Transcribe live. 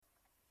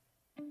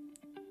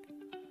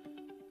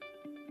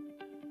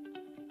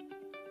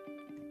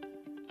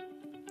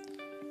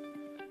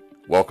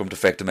Welcome to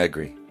Factum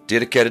Agri,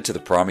 dedicated to the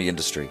primary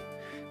industry.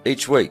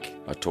 Each week,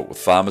 I talk with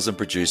farmers and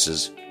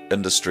producers,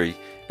 industry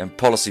and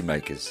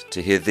policymakers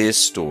to hear their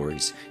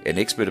stories and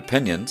expert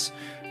opinions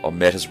on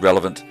matters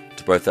relevant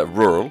to both our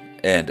rural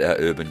and our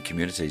urban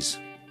communities.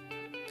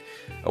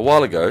 A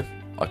while ago,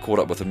 I caught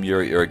up with the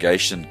Muri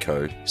Irrigation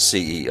Co.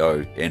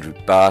 CEO Andrew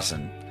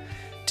Barton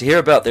to hear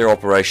about their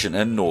operation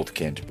in North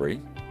Canterbury.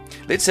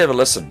 Let's have a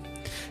listen,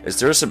 as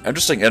there is some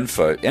interesting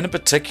info, and in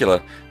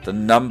particular the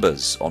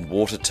numbers on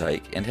water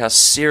take and how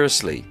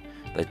seriously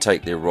they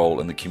take their role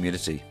in the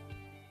community.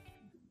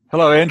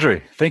 Hello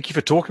Andrew, thank you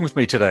for talking with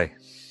me today.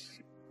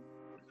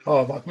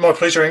 Oh, my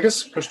pleasure,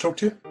 Angus. Good to talk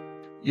to you.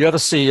 You're the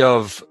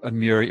CEO of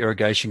Muri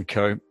Irrigation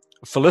Co.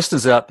 For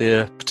listeners out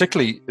there,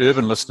 particularly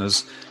urban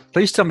listeners,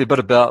 please tell me a bit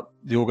about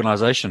the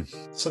organisation.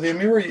 So the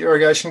Muri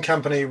Irrigation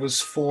Company was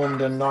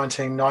formed in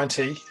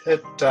 1990.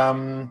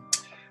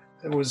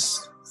 It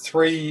was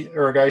 3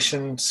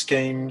 irrigation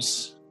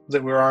schemes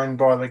that were owned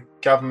by the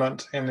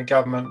government, and the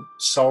government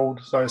sold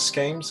those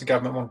schemes. The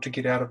government wanted to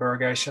get out of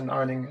irrigation,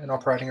 owning and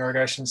operating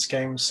irrigation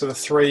schemes. So the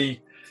 3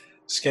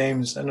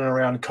 schemes in and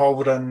around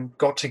Culverden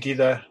got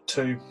together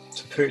to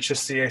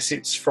purchase the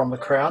assets from the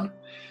Crown.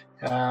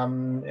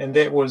 And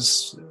that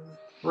was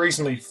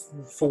reasonably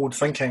forward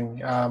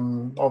thinking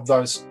of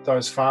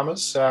those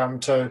farmers.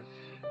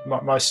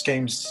 Most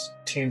schemes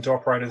tend to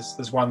operate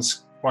as one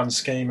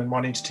scheme and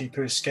one entity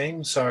per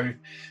scheme. So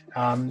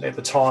at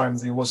the time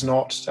there wasn't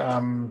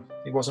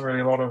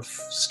really a lot of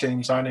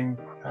schemes owning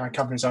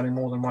companies owning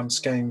more than one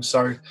scheme.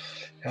 So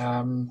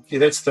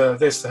that's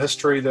the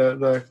history.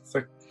 The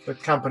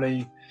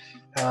company,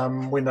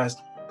 when the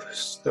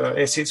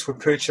assets were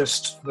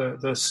purchased,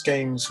 the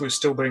schemes were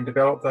still being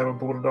developed. They were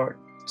border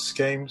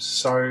schemes.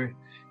 So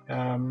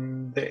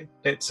the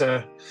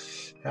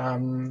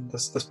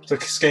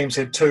schemes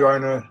had 2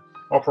 owner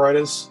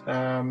operators,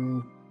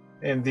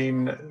 and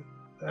then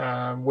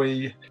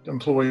the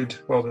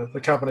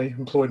company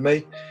employed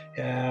me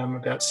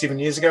about 7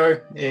 years ago,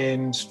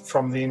 and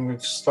from then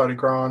we've slowly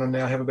grown and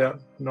now have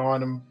about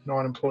 9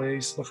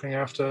 employees looking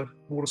after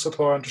water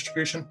supply and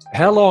distribution.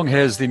 How long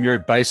has the Muri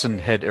Basin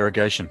had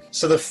irrigation?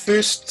 So the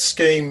first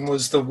scheme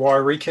was the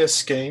Wairika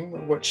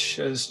scheme, which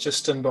is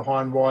just in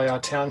behind Waiā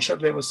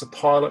Township. That was the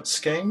pilot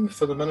scheme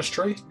for the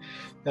ministry.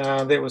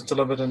 That was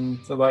delivered in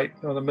the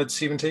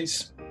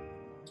mid-70s.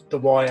 The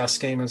Waiā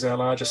scheme is our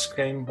largest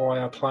scheme,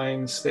 Waiā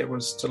Plains. That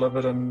was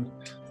delivered in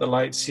the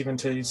late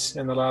 70s,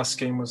 and the last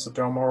scheme was the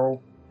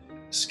Balmoral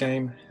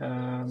scheme,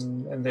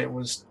 and that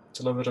was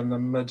delivered in the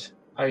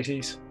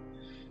mid-80s.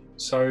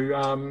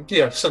 So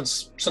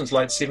since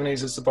late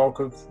 70s is the bulk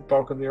of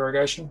the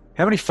irrigation.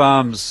 How many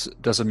farms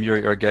does a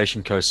Muri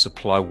Irrigation Co.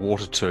 supply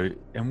water to,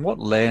 and what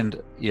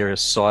land area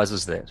size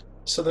is that?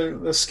 So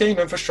the scheme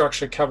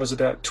infrastructure covers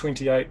about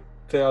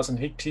 28,000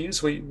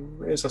 hectares.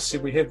 As I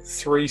said, we have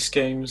 3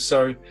 schemes.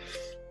 So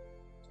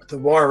the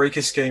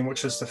Wairika scheme,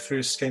 which is the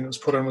first scheme that was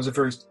put in, was a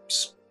very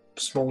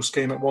small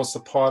scheme. It was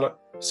the pilot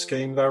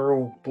scheme. They were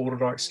all border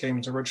dike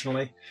schemes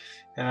originally,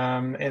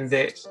 and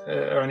that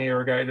only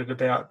irrigated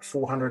about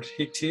 400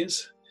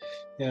 hectares.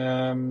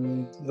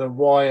 The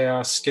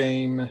Waiā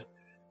scheme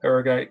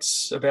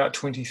irrigates about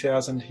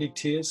 20,000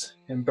 hectares,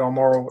 and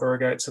Balmoral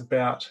irrigates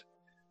about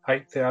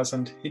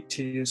 8,000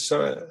 hectares.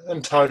 So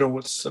in total,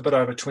 it's a bit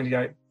over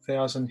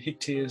 28,000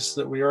 hectares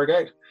that we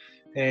irrigate,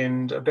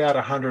 and about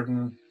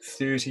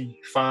 130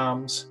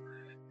 farms.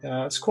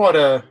 It's quite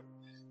a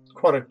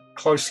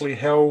closely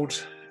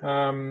held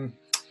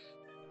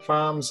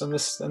farms in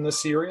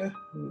this area.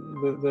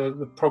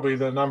 Probably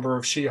the number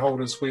of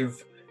shareholders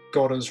we've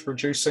got is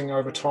reducing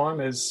over time,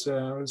 as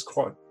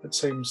it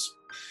seems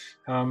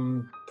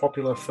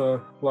popular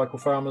for local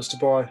farmers to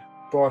buy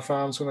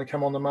farms when they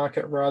come on the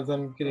market rather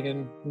than getting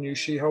in new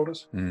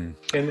shareholders. And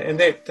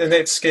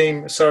that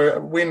scheme,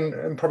 so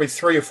when probably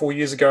 3 or 4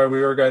 years ago we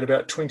irrigated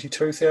about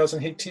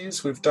 22,000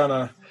 hectares. We've done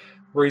a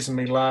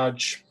reasonably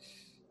large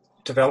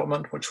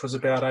development, which was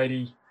about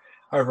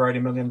over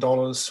 $80 million,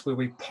 where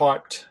we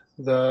piped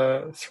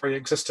the 3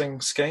 existing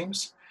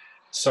schemes.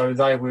 So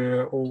they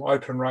were all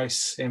open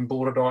race and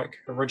border dike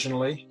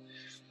originally.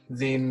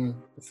 Then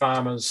the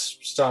farmers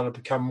started to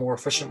become more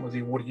efficient with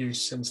their water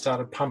use and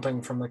started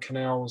pumping from the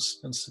canals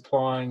and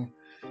supplying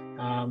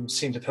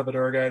centre pivot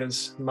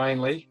irrigators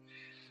mainly.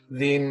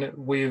 Then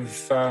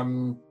we've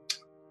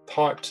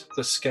piped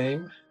the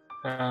scheme,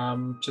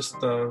 just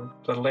the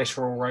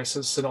lateral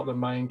races, so not the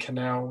main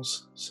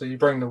canals. So you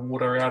bring the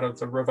water out of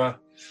the river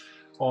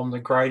on the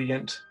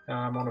gradient,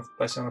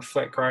 basically on a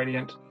flat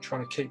gradient,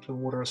 trying to keep the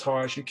water as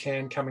high as you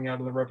can coming out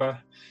of the river.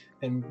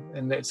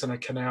 And that's in a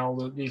canal.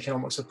 The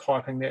economics of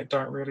piping that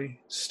don't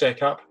really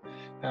stack up.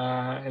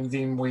 And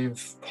then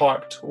we've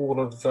piped all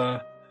of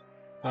the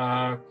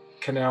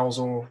canals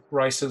or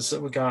races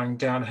that were going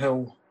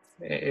downhill.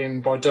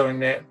 And by doing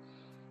that,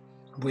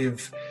 we're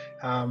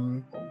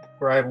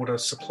able to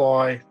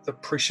supply the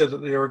pressure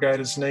that the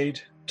irrigators need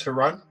to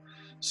run.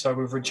 So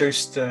we've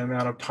reduced the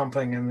amount of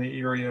pumping in the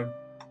area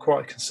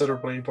quite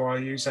considerably by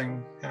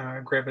using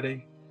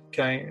gravity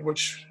gain,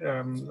 which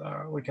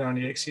we can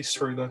only access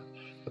through the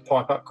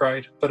pipe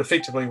upgrade. But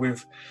effectively,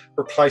 we've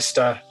replaced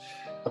a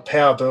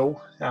power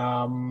bill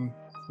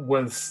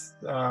with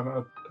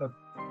a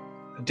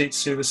debt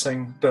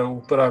servicing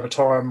bill. But over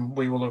time,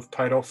 we will have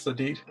paid off the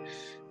debt.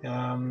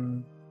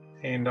 Over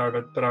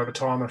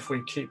time, if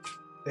we keep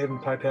having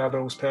to pay power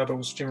bills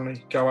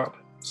generally go up.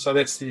 So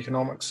that's the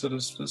economics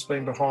that's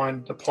been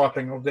behind the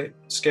piping of that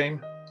scheme,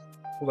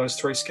 all those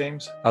 3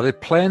 schemes. Are there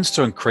plans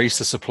to increase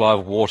the supply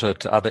of water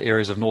to other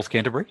areas of North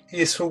Canterbury?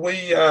 Yes, well,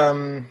 we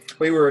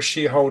were a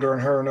shareholder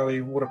in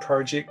Huronui Water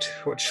Project,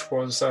 which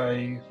was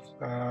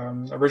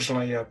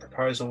originally a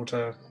proposal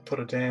to put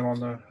a dam on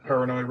the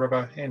Huronui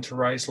River and to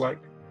raise Lake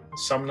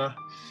Sumner,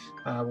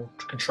 to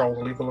control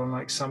the level in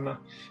Lake Sumner.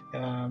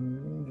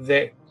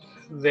 That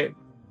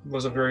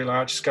was a very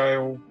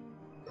large-scale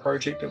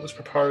project that was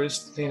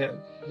proposed. Then it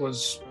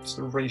was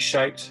sort of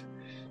reshaped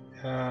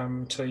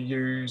to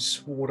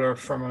use water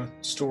from a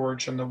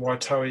storage in the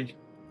Waitohi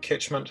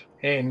catchment,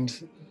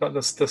 but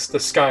the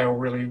scale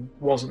really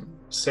wasn't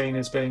seen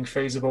as being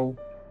feasible.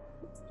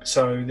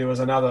 So there was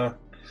another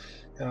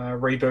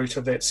reboot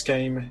of that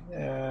scheme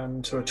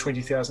to a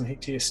 20,000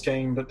 hectare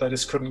scheme, but they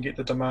just couldn't get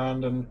the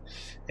demand,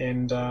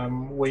 and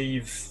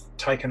we've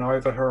taken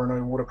over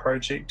Huronui Water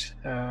Project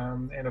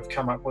and have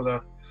come up with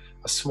a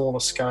smaller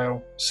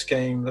scale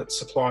scheme that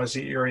supplies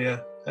the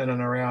area in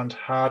and around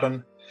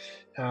Harden.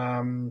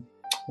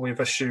 We've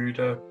issued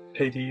a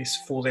PDS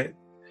for that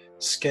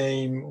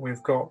scheme.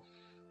 We've got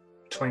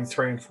between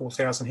 3,000 and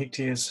 4,000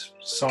 hectares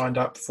signed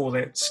up for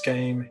that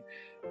scheme,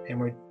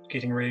 and we're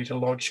getting ready to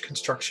lodge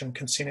construction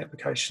consent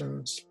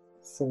applications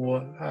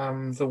for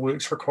the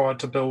works required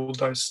to build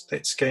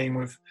that scheme.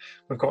 We've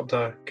got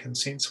the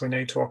consents we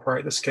need to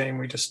operate the scheme.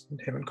 We just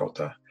haven't got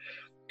the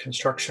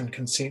construction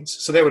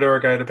consents. So that would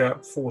irrigate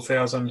about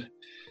 4,000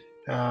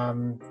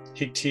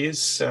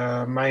 hectares,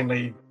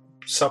 mainly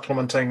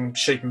supplementing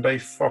sheep and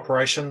beef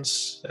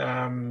operations.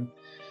 So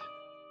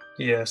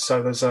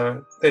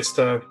that's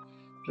the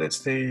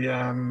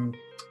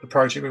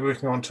project we're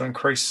working on to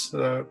increase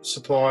the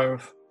supply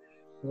of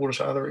water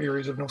to other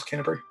areas of North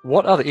Canterbury.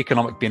 What are the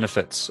economic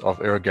benefits of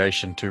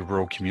irrigation to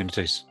rural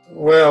communities?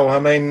 Well, I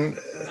mean,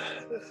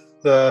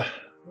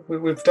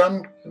 we've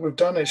done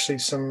actually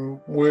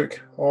some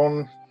work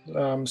on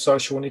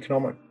social and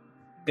economic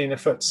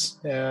benefits.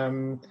 I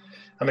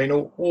mean,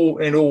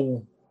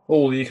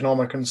 all the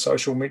economic and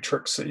social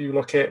metrics that you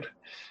look at,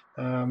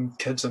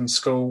 kids in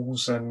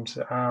schools and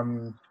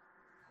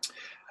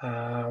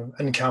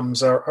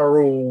incomes are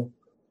all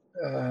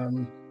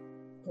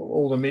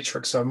the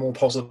metrics are more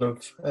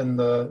positive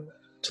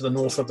to the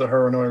north of the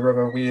Huronui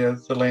River, where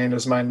the land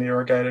is mainly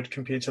irrigated,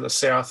 compared to the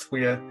south,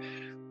 where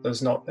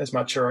there's not as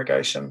much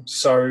irrigation.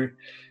 So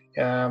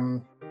I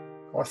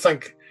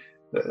think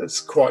that it's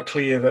quite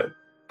clear that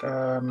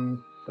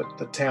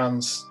the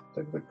towns,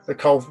 the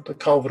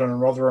Culverden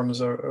and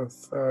Rotherhams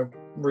are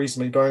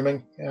reasonably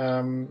booming,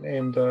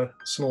 and the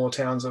smaller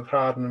towns of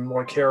Harden and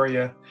Waikari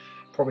are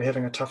probably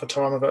having a tougher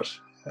time of it.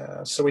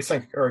 So we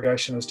think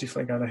irrigation is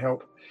definitely going to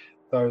help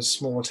those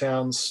smaller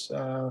towns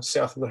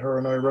south of the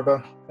Huronui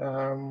River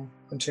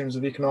in terms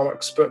of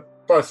economics, but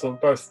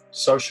both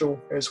social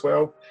as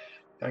well.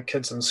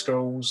 Kids in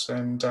schools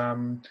and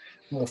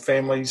more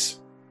families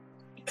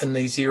in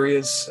these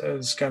areas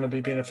is going to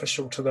be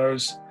beneficial to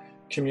those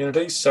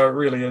communities. So it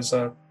really is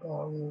a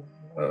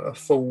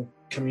full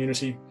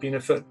community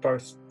benefit,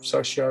 both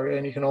socio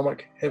and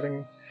economic,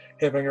 having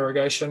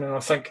irrigation. And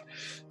I think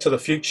to the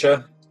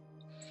future,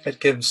 it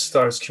gives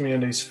those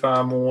communities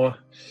far more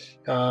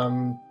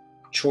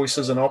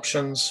choices and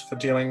options for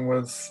dealing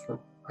with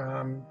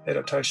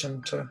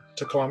adaptation to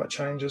climate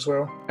change as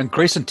well.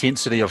 Increased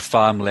intensity of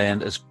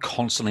farmland is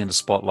constantly in the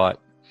spotlight.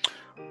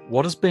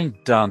 What is being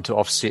done to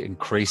offset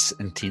increased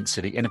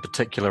intensity, and in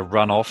particular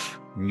runoff,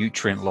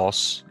 nutrient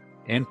loss,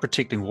 and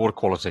protecting water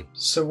quality?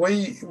 So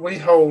we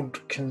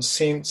hold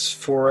consents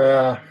for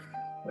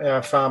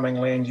our farming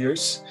land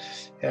use.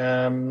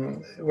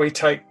 We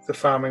take the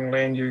farming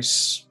land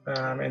use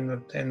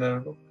and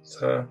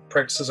the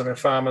practices of our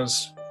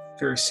farmers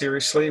very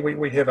seriously.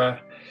 We have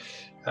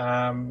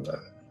an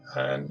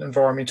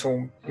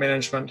environmental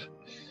management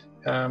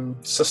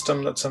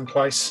system that's in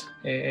place,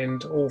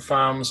 and all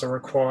farms are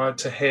required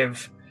to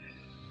have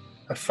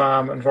a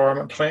farm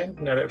environment plan.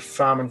 Now, that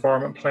farm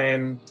environment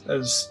plan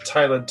is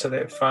tailored to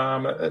that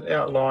farm. It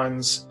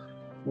outlines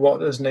what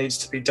needs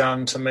to be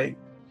done to meet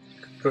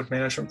good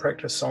management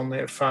practice on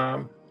that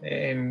farm,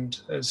 and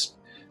it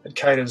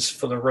caters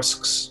for the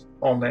risks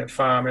on that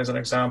farm. As an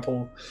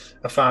example,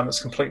 a farm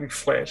that's completely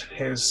flat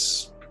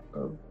has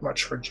a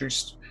much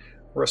reduced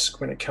risk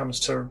when it comes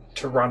to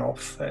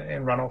runoff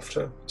and runoff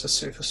to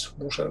surface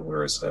water,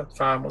 whereas a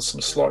farm with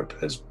some slope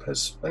has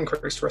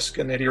increased risk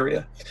in that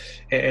area.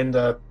 And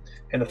the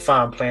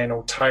farm plan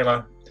will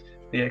tailor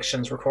the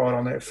actions required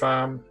on that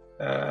farm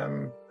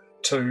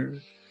to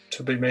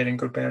be meeting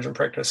good management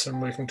practice and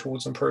working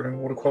towards improving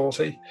water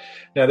quality.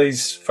 Now,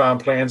 these farm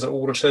plans are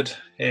audited,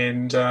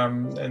 and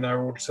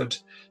they're audited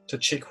to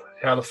check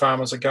how the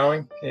farmers are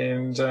going,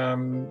 and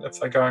if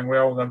they're going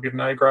well, they'll get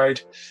an A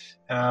grade,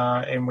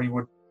 and we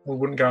would we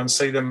wouldn't go and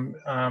see them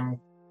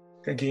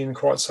again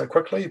quite so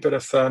quickly. But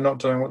if they're not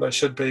doing what they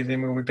should be,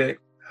 then we'll be back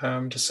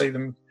to see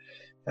them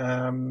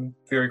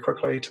very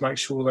quickly to make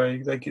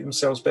sure they get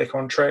themselves back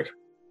on track.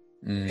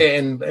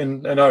 And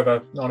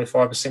over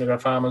 95% of our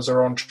farmers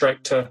are on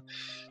track to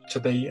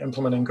be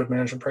implementing good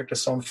management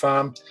practice on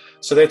farm.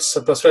 So that's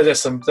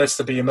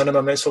the bare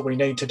minimum. That's what we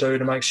need to do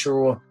to make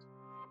sure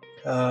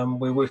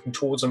we're working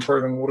towards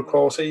improving water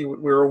quality.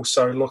 We're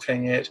also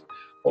looking at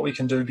what we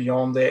can do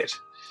beyond that.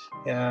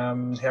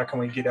 How can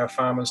we get our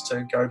farmers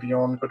to go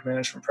beyond good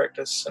management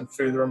practice and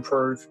further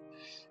improve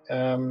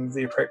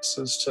their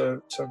practices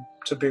to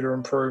better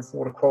improve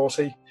water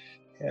quality?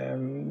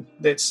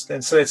 That's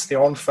the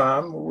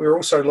on-farm. We're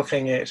also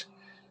looking at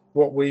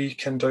what we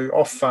can do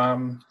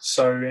off-farm.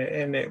 So,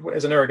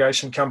 as an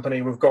irrigation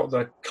company, we've got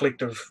the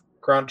collective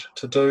grunt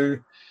to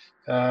do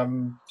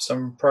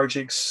some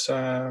projects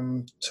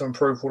to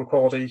improve water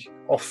quality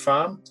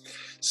off-farm.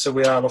 So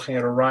we are looking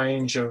at a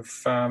range of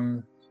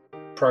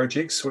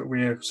projects.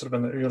 We're sort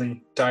of in the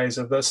early days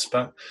of this,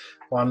 but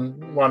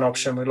one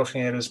option we're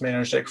looking at is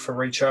managed aquifer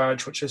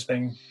recharge, which has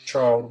been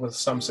trialled with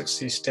some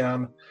success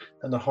down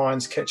in the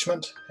Hinds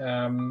catchment.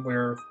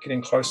 We're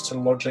getting close to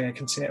lodging a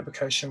consent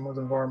application with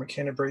Environment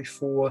Canterbury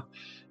for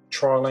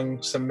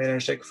trialling some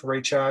managed aquifer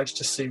recharge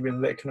to see whether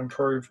that can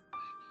improve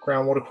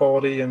groundwater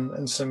quality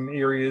in some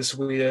areas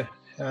where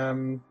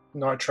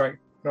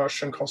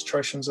nitrogen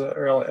concentrations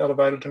are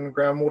elevated in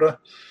groundwater.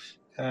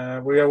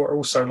 We are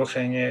also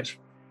looking at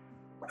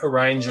a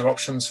range of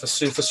options for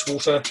surface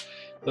water.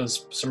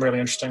 There's some really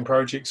interesting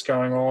projects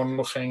going on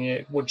looking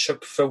at wood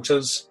chip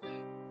filters,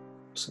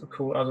 sort of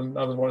cool,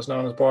 otherwise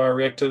known as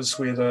bioreactors,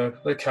 where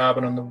the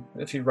carbon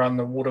if you run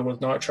the water with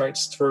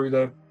nitrates through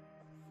the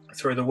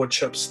wood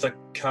chips, the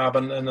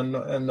carbon in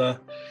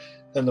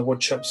the wood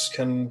chips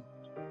can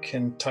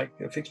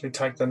effectively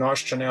take the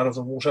nitrogen out of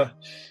the water.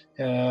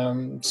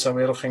 So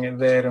we're looking at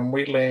that in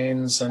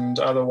wetlands and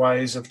other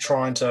ways of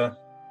trying to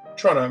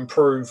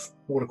improve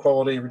water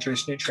quality,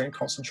 reduce nutrient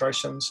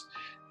concentrations.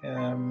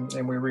 And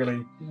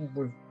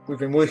we've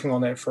been working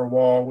on that for a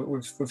while.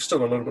 We've still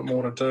got a little bit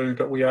more to do,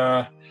 but we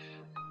are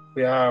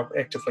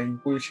actively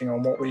working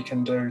on what we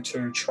can do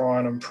to try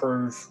and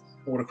improve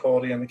water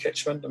quality in the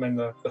catchment. I mean,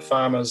 the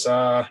farmers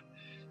are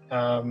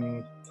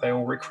they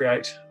all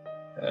recreate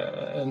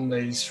in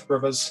these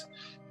rivers.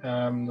 The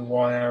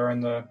Waiā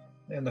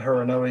and the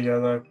Huranui are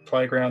the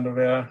playground of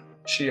our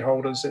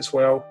shareholders as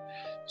well.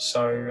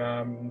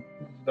 So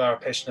they're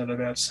passionate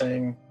about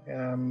seeing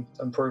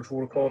improved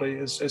water quality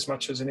as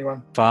much as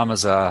anyone.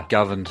 Farmers are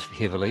governed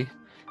heavily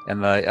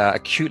and they are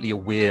acutely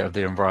aware of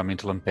their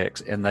environmental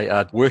impacts, and they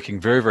are working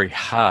very, very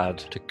hard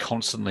to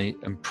constantly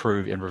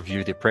improve and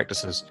review their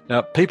practices.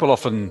 Now, people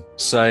often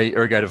say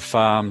irrigated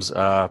farms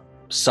are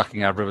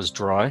sucking our rivers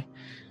dry.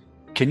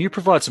 Can you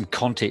provide some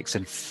context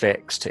and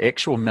facts to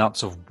actual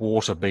amounts of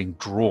water being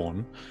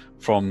drawn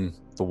from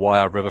the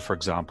Waiā River, for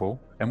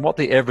example, and what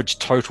the average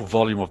total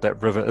volume of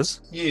that river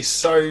is? Yes,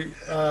 so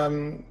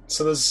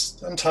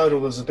there's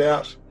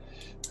about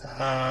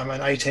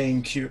an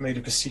 18 cubic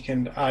metre per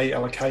second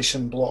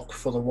allocation block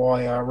for the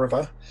Waiā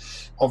River,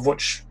 of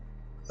which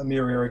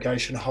Amira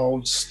Irrigation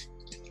holds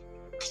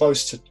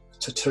close to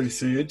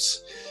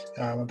 2/3.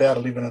 About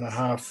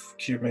 11.5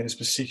 cubic metres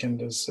per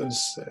second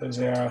is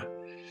our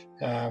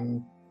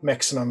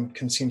maximum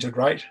consented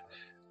rate.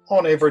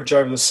 On average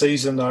over the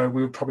season, though,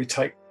 we'll probably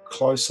take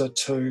closer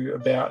to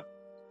about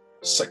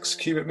 6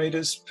 cubic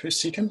metres per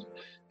second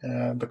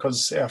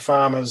because our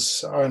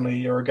farmers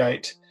only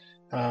irrigate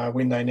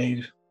when they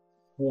need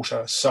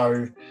water.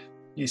 So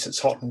yes, it's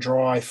hot and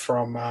dry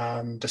from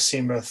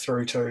December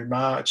through to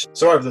March.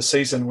 So over the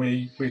season,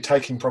 we're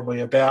taking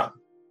probably about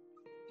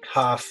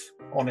half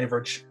on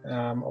average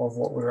of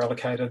what we're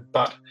allocated,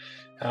 but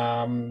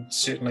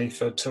certainly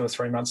for 2 or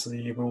 3 months of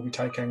the year, we'll be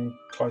taking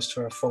close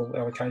to our full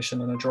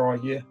allocation in a dry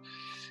year.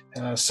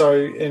 And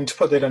to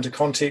put that into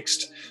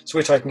context, so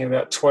we're taking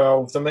about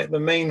 12. The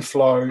mean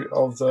flow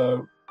of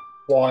the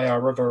Waiā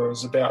River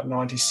is about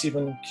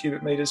 97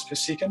 cubic metres per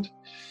second.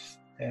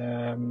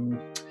 And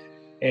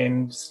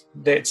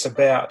that's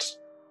about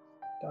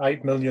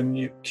 8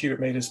 million cubic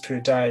metres per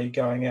day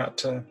going out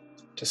to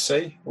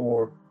sea,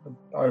 or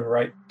over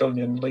 8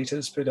 billion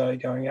litres per day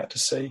going out to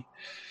sea.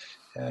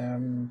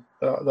 The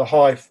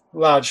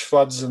large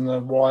floods in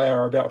the Waiā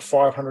are about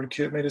 500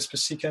 cubic metres per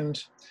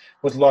second,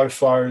 with low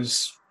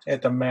flows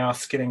at the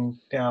mouth getting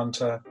down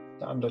to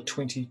under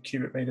 20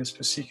 cubic metres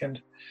per second.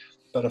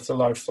 But if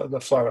the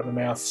flow at the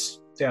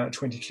mouth's down at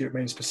 20 cubic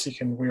metres per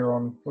second, we're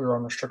on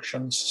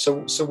restrictions.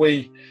 So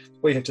we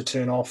have to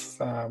turn off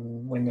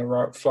when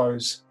the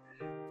flows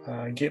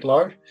get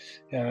low.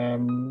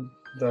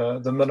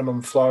 The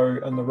minimum flow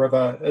in the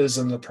river is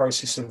in the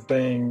process of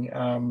being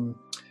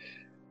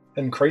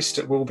increased.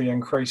 It will be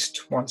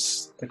increased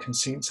once the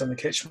consents in the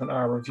catchment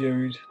are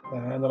reviewed.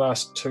 In the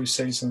last 2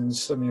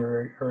 seasons,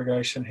 Amira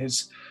Irrigation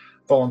has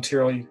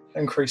voluntarily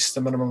increased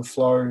the minimum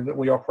flow that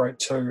we operate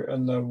to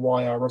in the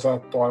Waiā River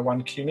by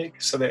 1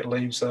 cubic. So that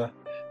leaves an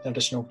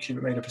additional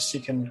cubic metre per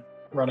second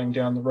running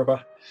down the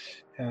river.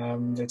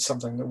 That's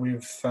something that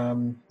we've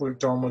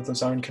worked on with the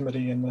zone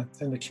committee and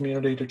the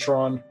community to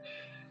try and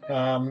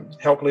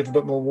help leave a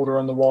bit more water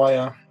in the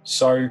Waia.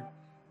 So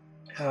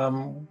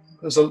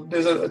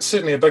it's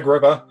certainly a big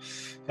river.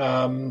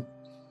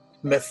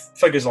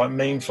 Figures like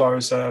mean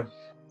flows are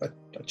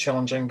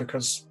challenging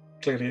because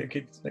clearly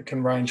it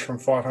can range from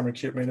 500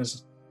 cubic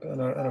metres in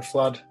a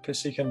flood per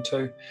second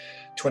to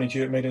 20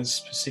 cubic metres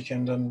per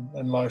second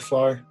in low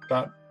flow.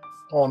 But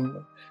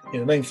on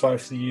the mean flow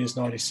for the year is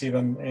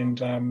 97,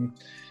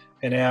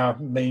 and our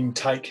mean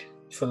take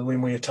for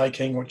when we are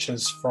taking, which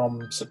is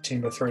from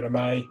September through to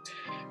May,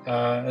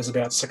 is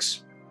about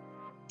 6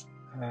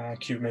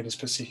 cubic metres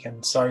per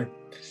second. So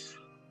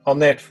on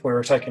that,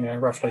 we're taking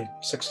roughly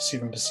 6 or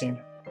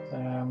 7%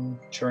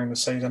 during the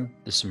season.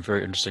 There's some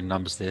very interesting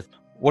numbers there.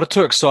 What are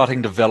two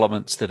exciting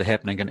developments that are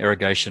happening in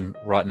irrigation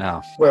right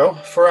now? Well,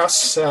 for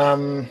us,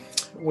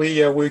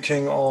 we are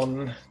working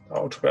on,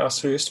 I'll talk about us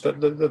first, but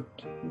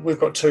we've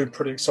got two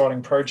pretty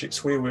exciting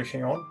projects we're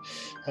working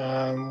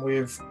on.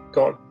 We've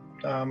got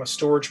a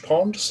storage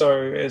pond. So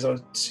as I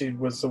said,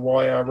 with the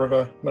Waia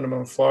River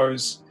minimum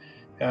flows,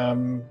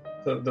 the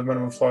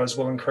minimum flows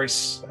will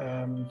increase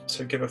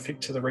to give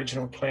effect to the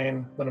regional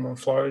plan minimum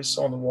flows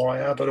on the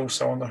Waia, but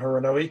also on the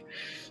Huranui.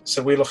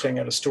 So we're looking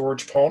at a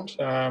storage pond,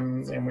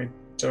 and we're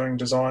doing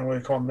design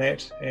work on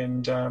that,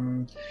 and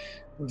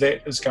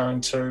that is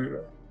going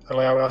to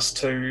allow us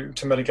to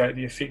mitigate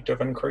the effect of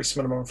increased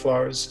minimum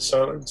flows.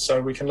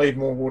 So we can leave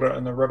more water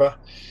in the river.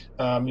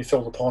 You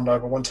fill the pond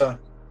over winter,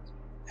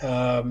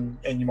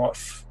 and you might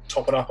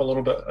top it up a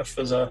little bit if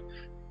there's a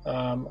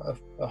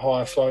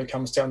higher flow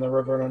comes down the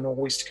river in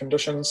nor'west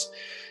conditions.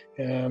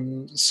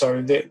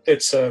 So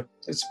it's a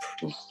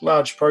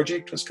large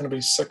project. It's going to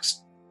be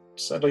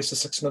at least a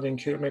 6 million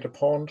cubic metre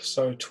pond,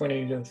 so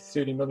 $20 to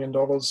 $30 million,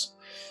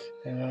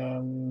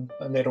 and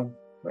that'll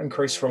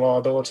increase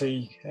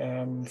reliability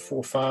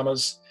for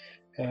farmers,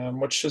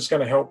 which is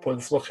going to help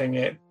with looking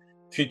at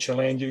future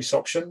land use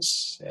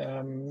options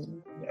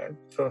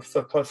for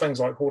things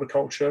like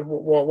horticulture.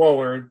 While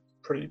we're a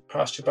pretty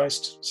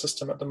pasture-based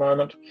system at the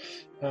moment,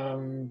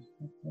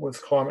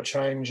 with climate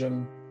change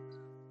and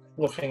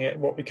looking at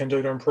what we can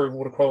do to improve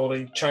water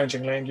quality,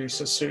 changing land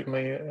use is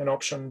certainly an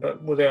option, but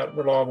without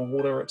reliable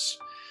water,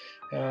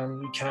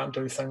 you can't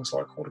do things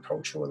like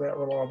horticulture without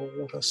reliable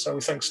water. So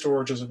we think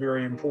storage is a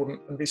very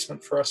important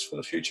investment for us for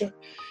the future.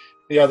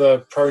 The other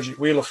project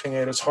we're looking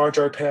at is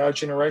hydropower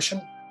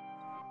generation.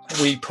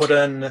 We put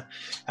in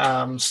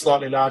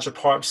slightly larger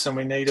pipes than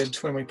we needed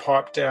when we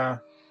piped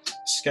our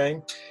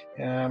scheme.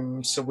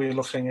 So we're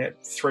looking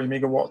at 3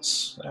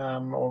 megawatts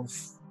of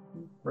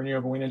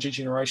renewable energy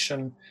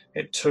generation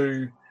at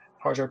 2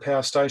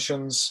 hydropower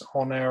stations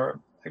on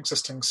our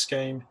existing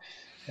scheme,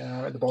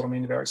 at the bottom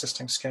end of our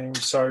existing scheme.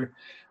 So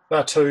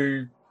they're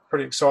two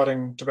pretty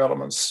exciting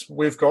developments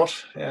we've got.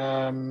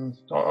 I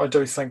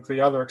do think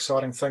the other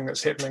exciting thing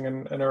that's happening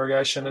in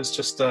irrigation is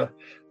just the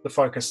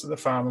focus that the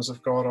farmers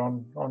have got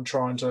on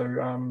trying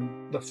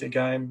to lift their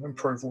game,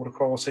 improve water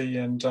quality,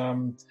 and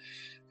I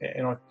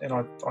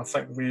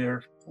think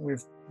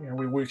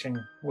we're working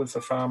with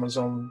the farmers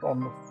on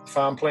the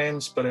farm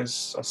plans, but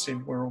as I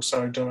said, we're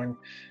also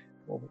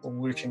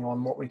working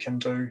on what we can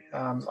do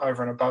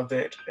over and above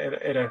that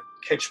at a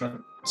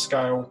catchment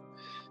scale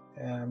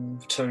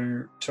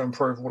to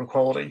improve water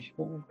quality.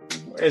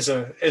 As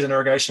an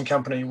irrigation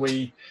company,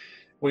 we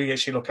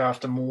actually look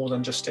after more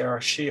than just our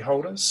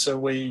shareholders. So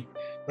when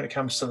it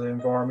comes to the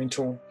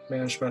environmental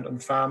management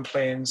and farm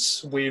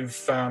plans,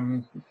 we've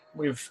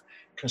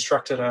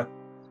constructed a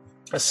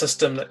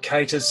system that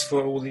caters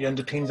for all the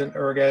independent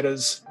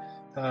irrigators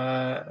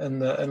in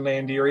the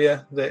inland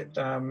area,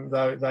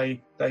 that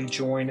they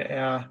join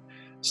our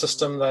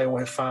system. They all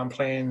have farm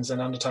plans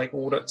and undertake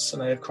audits,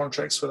 and they have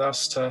contracts with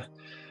us to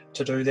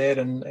do that.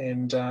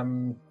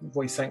 And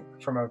we think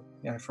from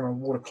a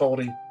water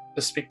quality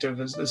perspective,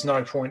 there's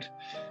no point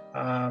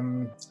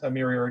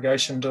Amiri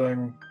Irrigation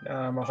doing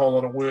a whole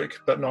lot of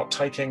work but not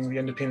taking the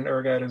independent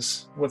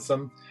irrigators with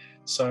them.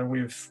 So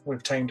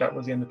we've teamed up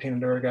with the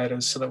independent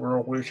irrigators so that we're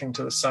all working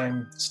to the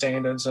same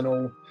standards and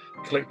all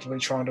collectively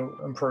trying to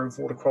improve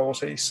water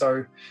quality.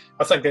 So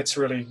I think that's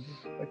really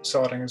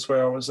exciting as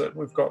well, is that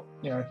we've got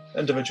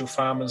individual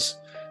farmers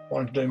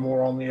wanting to do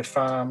more on their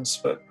farms,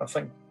 but I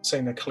think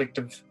seeing the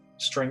collective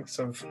strength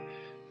of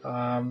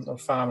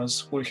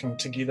farmers working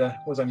together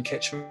within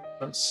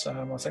catchments,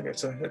 I think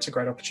it's a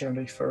great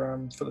opportunity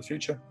for the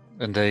future.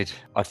 Indeed.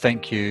 I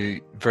thank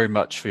you very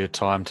much for your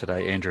time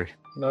today, Andrew.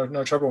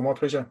 No trouble, my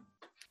pleasure.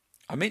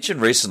 I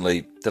mentioned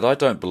recently that I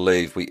don't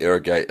believe we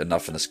irrigate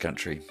enough in this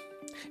country,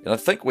 and I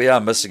think we are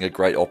missing a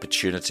great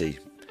opportunity,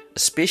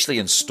 especially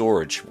in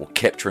storage or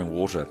capturing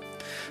water,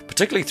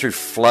 particularly through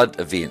flood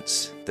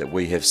events that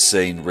we have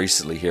seen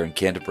recently here in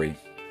Canterbury.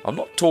 I'm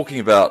not talking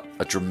about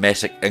a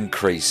dramatic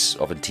increase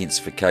of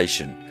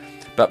intensification,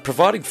 but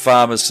providing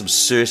farmers some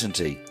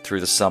certainty through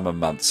the summer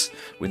months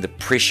when the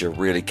pressure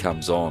really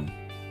comes on.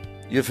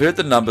 You've heard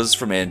the numbers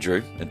from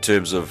Andrew in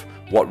terms of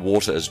what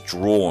water is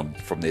drawn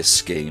from their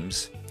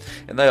schemes,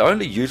 and they are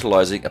only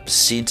utilising a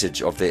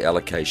percentage of their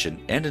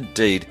allocation and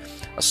indeed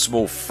a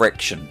small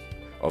fraction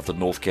of the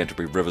North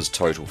Canterbury River's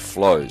total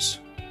flows.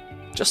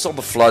 Just on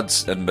the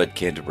floods in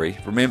mid-Canterbury,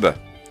 remember,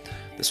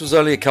 this was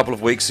only a couple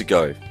of weeks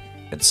ago,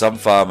 and some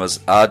farmers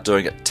are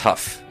doing it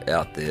tough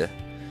out there,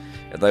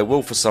 and they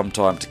will for some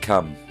time to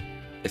come.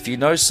 If you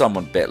know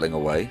someone battling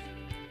away,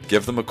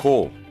 give them a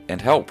call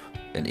and help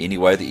in any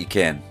way that you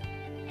can.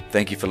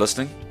 Thank you for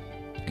listening,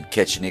 and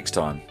catch you next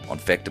time on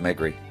Factum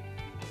Agri.